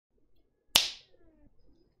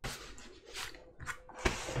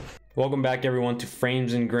Welcome back everyone to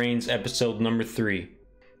Frames and Grains episode number 3.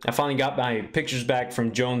 I finally got my pictures back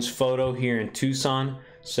from Jones Photo here in Tucson.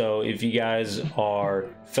 So if you guys are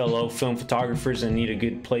fellow film photographers and need a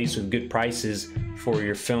good place with good prices for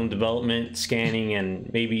your film development, scanning, and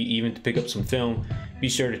maybe even to pick up some film, be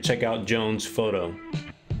sure to check out Jones Photo.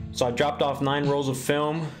 So I dropped off 9 rolls of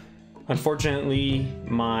film. Unfortunately,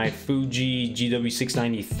 my Fuji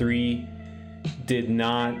GW693 did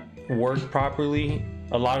not work properly.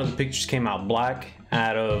 A lot of the pictures came out black.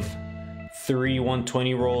 Out of 3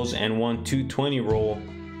 120 rolls and 1 220 roll,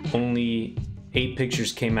 only 8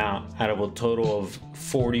 pictures came out of a total of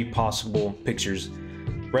 40 possible pictures.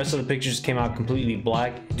 The rest of the pictures came out completely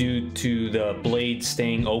black due to the blade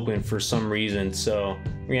staying open for some reason. So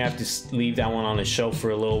we're gonna have to leave that one on the shelf for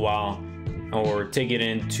a little while or take it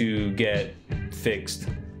in to get fixed.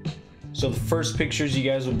 So the first pictures you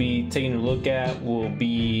guys will be taking a look at will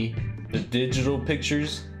be the digital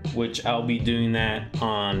pictures, which I'll be doing that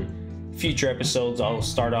on future episodes. I'll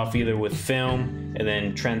start off either with film and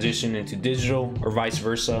then transition into digital or vice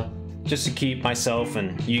versa, just to keep myself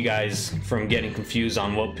and you guys from getting confused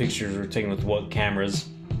on what pictures we're taking with what cameras.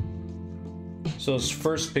 So this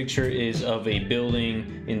first picture is of a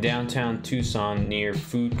building in downtown Tucson near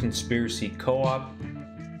Food Conspiracy Co-op.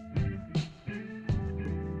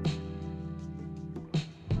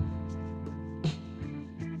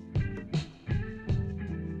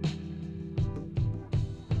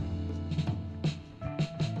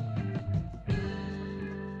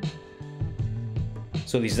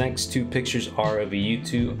 So these next 2 pictures are of a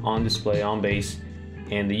U2 on display on base,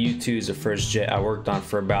 and the U2 is the first jet I worked on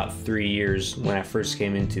for about 3 years when I first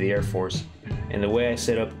came into the Air Force. And the way I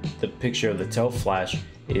set up the picture of the tail flash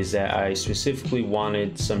is that I specifically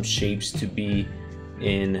wanted some shapes to be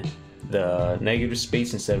in the negative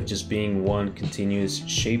space instead of just being one continuous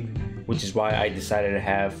shape, which is why I decided to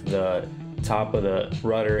have the top of the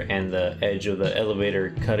rudder and the edge of the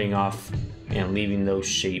elevator cutting off and leaving those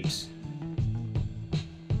shapes.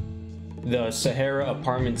 The Sahara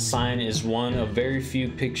apartment sign is one of very few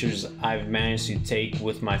pictures I've managed to take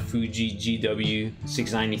with my Fuji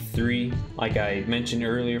GW693. Like I mentioned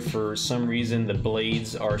earlier, for some reason the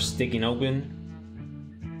blades are sticking open.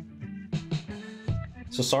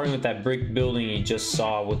 So starting with that brick building you just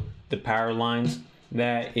saw with the power lines,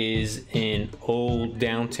 that is in old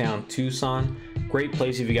downtown Tucson. Great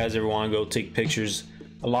place if you guys ever want to go take pictures.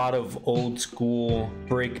 A lot of old school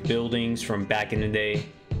brick buildings from back in the day.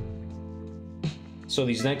 So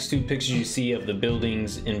these next 2 pictures you see of the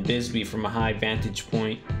buildings in Bisbee from a high vantage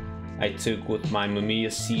point I took with my Mamiya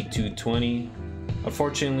C220.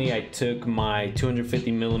 Unfortunately, I took my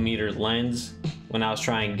 250mm lens when I was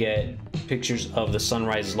trying to get pictures of the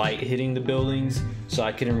sunrise light hitting the buildings, so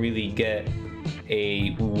I couldn't really get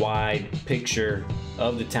a wide picture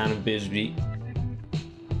of the town of Bisbee.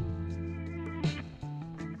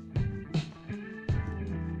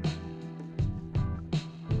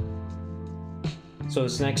 So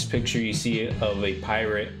this next picture you see of a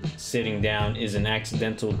pirate sitting down is an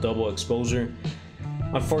accidental double exposure.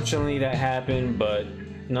 Unfortunately that happened, but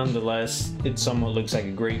nonetheless it somewhat looks like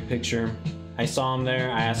a great picture. I saw him there,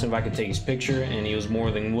 I asked him if I could take his picture and he was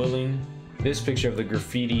more than willing. This picture of the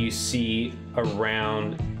graffiti you see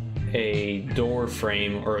around a door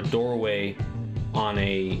frame or a doorway on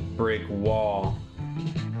a brick wall.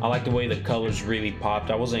 I like the way the colors really popped.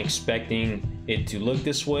 I wasn't expecting it to look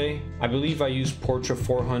this way. I believe I used Portra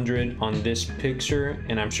 400 on this picture,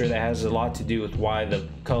 and I'm sure that has a lot to do with why the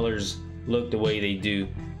colors look the way they do.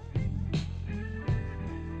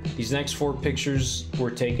 These next 4 pictures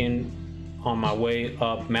were taken on my way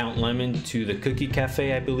up Mount Lemon to the Cookie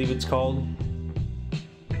Cafe, I believe it's called.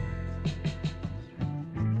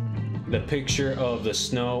 The picture of the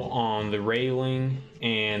snow on the railing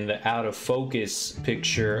and the out of focus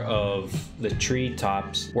picture of the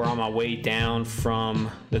treetops were on my way down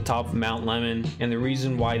from the top of Mount Lemon. And the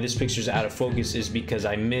reason why this picture is out of focus is because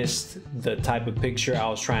I missed the type of picture I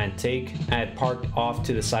was trying to take. I had parked off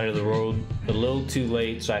to the side of the road a little too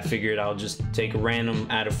late, so I figured I'll just take a random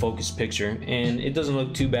out of focus picture, and it doesn't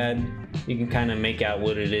look too bad. You can kind of make out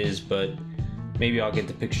what it is, but maybe I'll get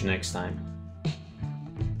the picture next time.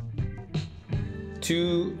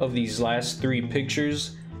 2 of these last 3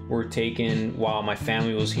 pictures were taken while my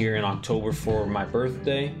family was here in October for my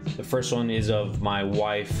birthday. The first one is of my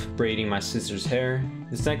wife braiding my sister's hair.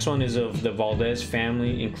 This next one is of the Valdez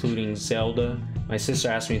family, including Zelda. My sister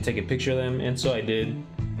asked me to take a picture of them, and so I did,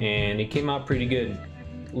 and it came out pretty good.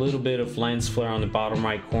 A little bit of lens flare on the bottom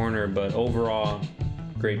right corner, but overall,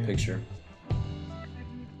 great picture.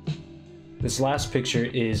 This last picture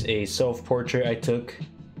is a self-portrait I took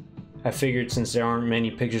I figured since there aren't many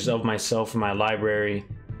pictures of myself in my library,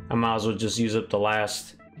 I might as well just use up the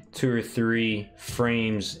last 2 or 3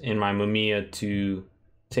 frames in my Mamiya to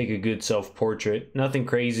take a good self-portrait. Nothing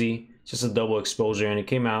crazy, just a double exposure, and it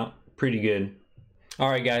came out pretty good.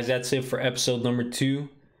 Alright guys, that's it for episode number 2.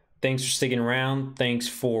 Thanks for sticking around. Thanks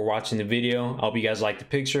for watching the video. I hope you guys liked the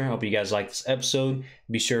picture. I hope you guys liked this episode.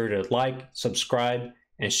 Be sure to like, subscribe,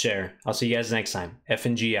 and share. I'll see you guys next time. F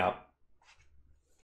and G out.